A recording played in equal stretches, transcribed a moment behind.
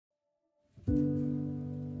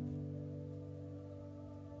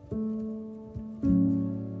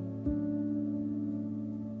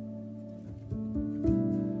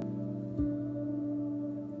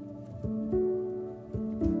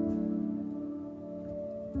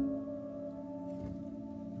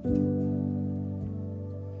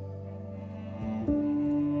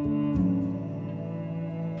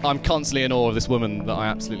I'm constantly in awe of this woman that I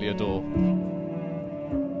absolutely adore.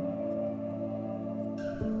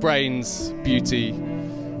 Brains, beauty,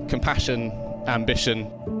 compassion, ambition.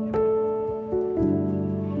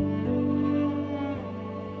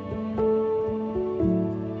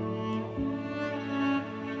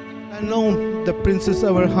 I know the princess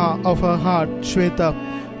of her heart, Sweta,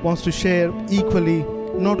 wants to share equally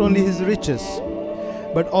not only his riches,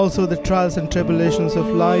 but also the trials and tribulations of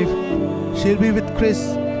life. She'll be with Chris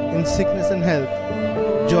in sickness and health,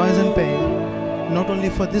 joys and pain, not only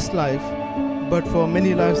for this life, but for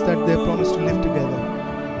many lives that they promised to live together.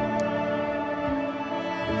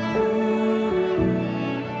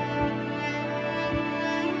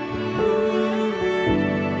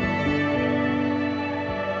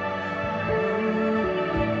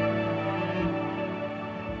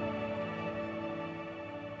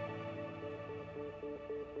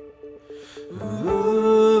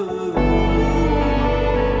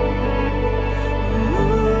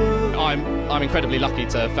 I'm incredibly lucky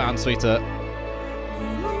to have found Sweta.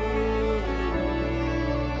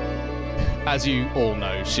 As you all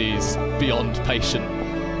know, she's beyond patient.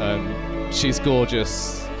 She's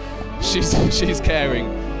gorgeous. She's caring,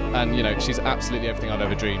 and you know, she's absolutely everything I've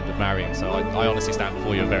ever dreamed of marrying. So I honestly stand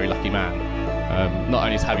before you a very lucky man. Not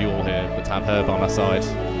only to have you all here, but to have her by my side.